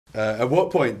At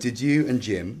what point did you and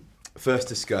Jim first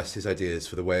discuss his ideas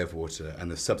for The Way of Water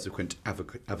and the subsequent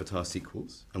Avatar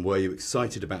sequels? And were you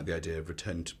excited about the idea of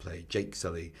returning to play Jake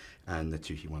Sully and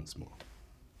Natuhi once more?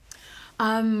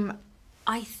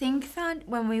 I think that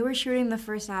when we were shooting the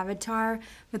first Avatar,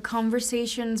 the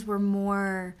conversations were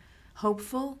more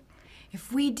hopeful.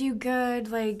 If we do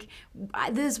good, like,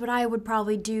 this is what I would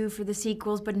probably do for the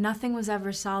sequels, but nothing was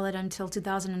ever solid until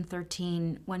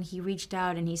 2013 when he reached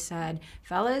out and he said,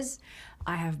 fellas,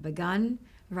 I have begun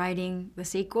writing the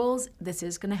sequels. This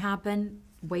is gonna happen.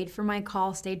 Wait for my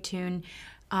call, stay tuned.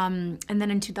 And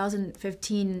then in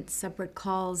 2015, separate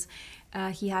calls,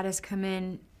 he had us come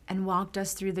in and walked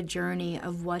us through the journey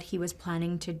of what he was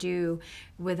planning to do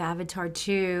with Avatar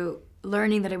 2,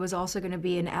 learning that it was also going to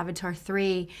be an Avatar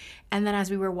 3. And then as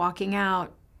we were walking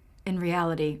out, in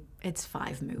reality, it's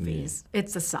 5 movies. Yeah.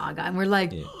 It's a saga. And we're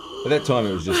like... Yeah. At that time,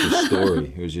 it was just a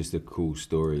story. It was just a cool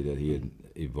story that he had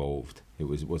evolved. It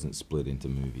wasn't split into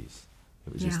movies.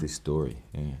 It was just this story,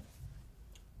 yeah.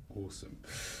 Awesome.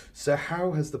 So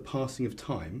how has the passing of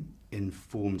time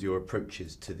informed your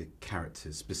approaches to the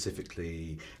characters?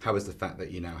 Specifically, how has the fact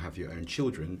that you now have your own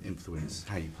children influenced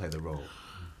how you play the role?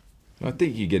 I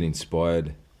think you get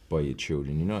inspired by your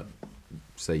children. You're not,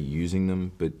 say, using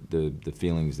them, but the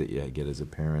feelings that you get as a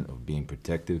parent of being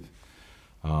protective,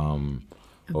 of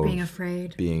being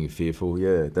afraid, being fearful,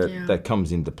 that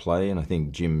comes into play. And I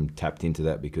think Jim tapped into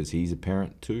that because he's a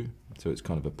parent too. So it's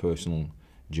kind of a personal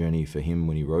journey for him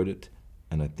when he wrote it.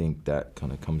 And I think that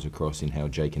kind of comes across in how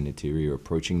Jake and Neytiri are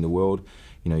approaching the world.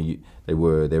 You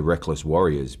know, they're reckless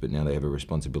warriors, but now they have a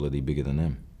responsibility bigger than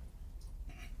them.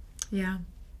 Yeah.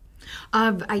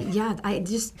 I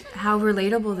just, how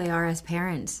relatable they are as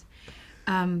parents.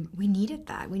 We needed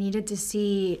that. We needed to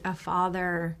see a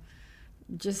father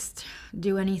just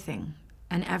do anything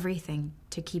and everything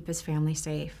to keep his family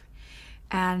safe.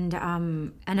 And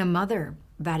a mother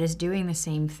that is doing the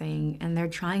same thing, and they're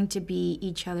trying to be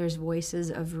each other's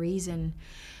voices of reason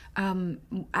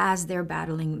as they're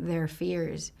battling their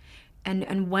fears.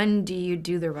 And when do you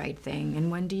do the right thing, and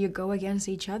when do you go against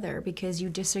each other because you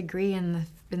disagree in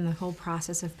the whole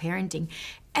process of parenting?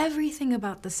 Everything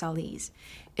about the Sullys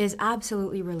is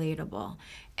absolutely relatable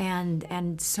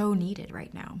and so needed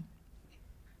right now.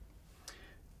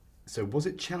 So was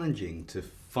it challenging to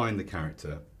find the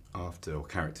characters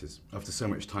after so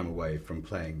much time away from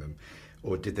playing them,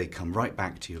 or did they come right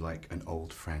back to you like an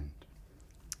old friend?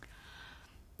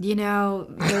 You know,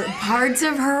 the parts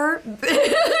of her came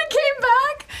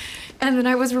back, and then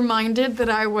I was reminded that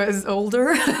I was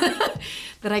older,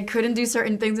 that I couldn't do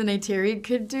certain things that Neytiri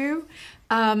could do,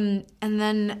 and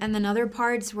then other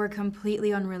parts were completely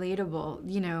unrelatable,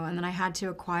 you know, and then I had to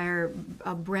acquire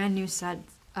a brand new set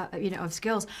of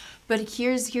skills. But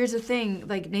here's the thing,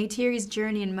 like Neytiri's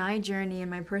journey and my journey in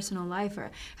my personal life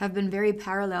have been very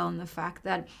parallel in the fact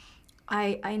that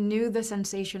I knew the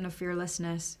sensation of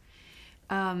fearlessness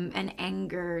and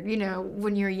anger, you know,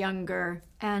 when you're younger.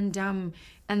 And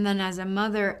then as a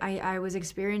mother, I was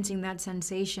experiencing that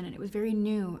sensation, and it was very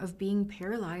new, of being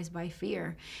paralyzed by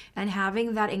fear and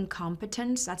having that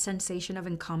incompetence, that sensation of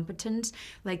incompetence,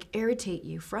 like irritate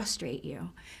you, frustrate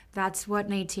you. That's what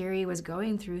Neytiri was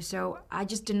going through. So I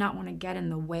just did not want to get in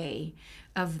the way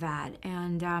of that.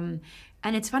 And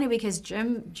it's funny because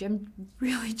Jim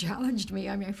really challenged me.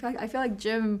 I mean, I feel like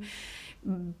Jim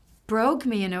broke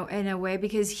me in a way,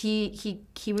 because he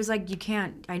was like, you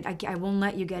can't, I won't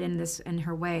let you get in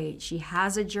her way. She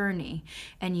has a journey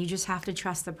and you just have to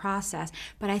trust the process.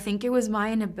 But I think it was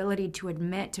my inability to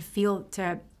admit, to feel,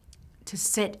 to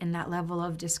sit in that level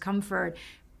of discomfort,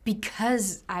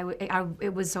 because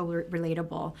it was so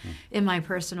relatable in my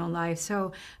personal life.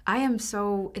 So I am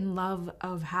so in love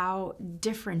of how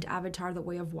different Avatar: The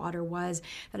Way of Water was,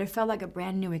 that it felt like a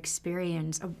brand new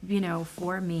experience, you know,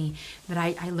 for me, that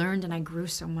I learned and I grew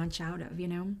so much out of, you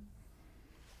know?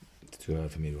 It's too hard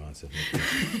for me to answer.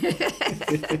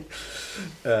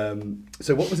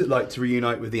 So what was it like to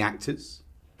reunite with the actors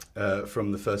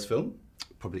from the first film?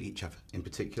 Probably each other in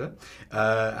particular.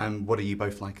 And what are you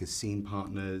both like as scene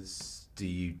partners? Do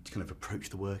you kind of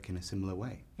approach the work in a similar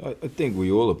way? I think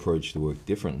we all approach the work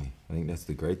differently. I think that's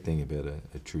the great thing about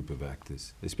a troupe of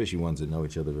actors, especially ones that know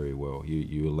each other very well.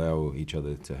 You allow each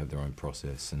other to have their own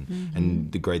process.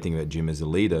 And the great thing about Jim as a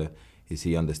leader is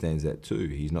he understands that too.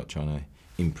 He's not trying to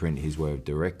imprint his way of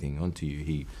directing onto you.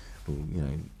 He will, you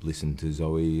know, listen to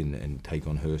Zoe and take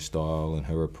on her style and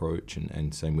her approach,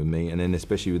 and same with me. And then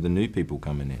especially with the new people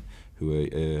coming in who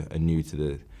are new to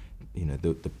the, you know,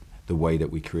 the way that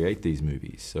we create these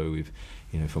movies. So we've,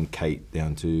 you know, from Kate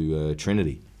down to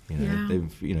Trinity. You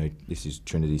know, this is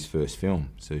Trinity's first film,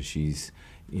 so she's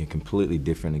completely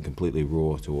different and completely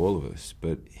raw to all of us.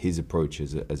 But his approach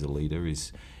as a leader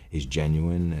is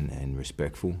genuine and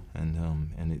respectful,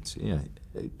 and it's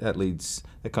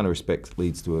that kind of respect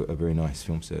leads to a very nice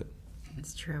film set.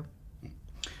 It's true.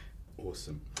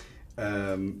 Awesome.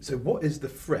 So what is the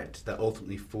threat that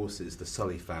ultimately forces the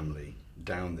Sully family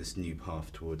down this new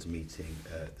path towards meeting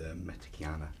the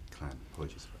Metakiana clan?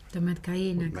 Apologies for The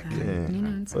Metkaina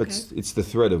clan. Well, it's the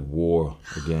threat of war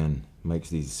again makes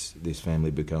this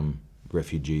family become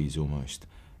refugees almost.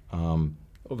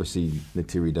 Obviously,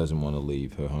 Natiri doesn't want to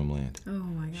leave her homeland. Oh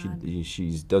my God.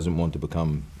 She doesn't want to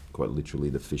become quite literally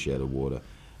the fish out of water.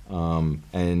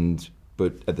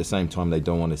 But at the same time, they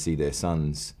don't want to see their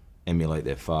sons emulate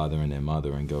their father and their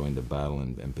mother and go into battle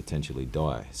and potentially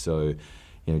die. So,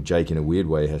 Jake in a weird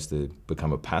way has to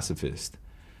become a pacifist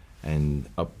and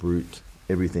uproot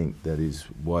everything that his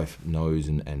wife knows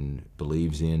and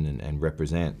believes in and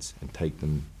represents, and take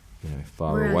them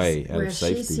far away out of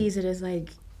safety. Whereas she sees it as like,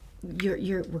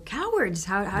 we're cowards.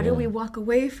 How do we walk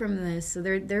away from this? So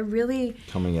they're really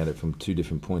coming at it from two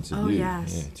different points of view.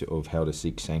 Yes. Of how to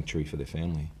seek sanctuary for their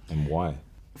family and why.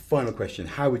 Final question: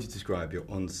 how would you describe your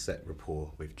on-set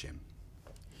rapport with Jim?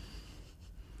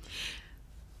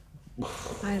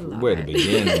 I love Where it. to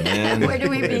begin, man? Where do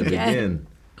we begin?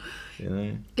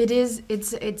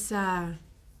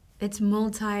 It's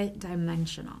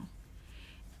multi-dimensional.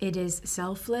 It is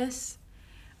selfless,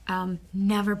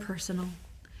 never personal.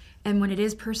 And when it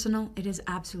is personal, it is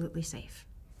absolutely safe.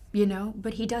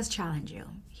 But he does challenge you.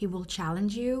 He will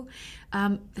challenge you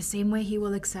the same way he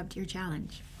will accept your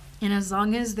challenge. And as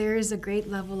long as there is a great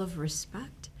level of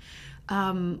respect,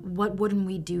 what wouldn't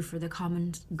we do for the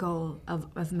common goal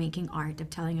of making art,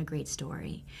 of telling a great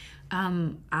story?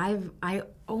 I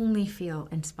only feel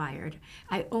inspired.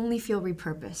 I only feel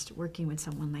repurposed working with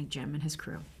someone like Jim and his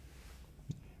crew.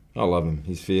 I love him.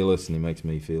 He's fearless, and he makes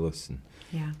me fearless. And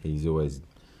he's always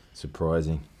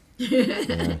surprising.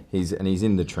 He's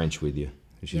in the trench with you,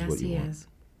 which is what you want. Yes, he is.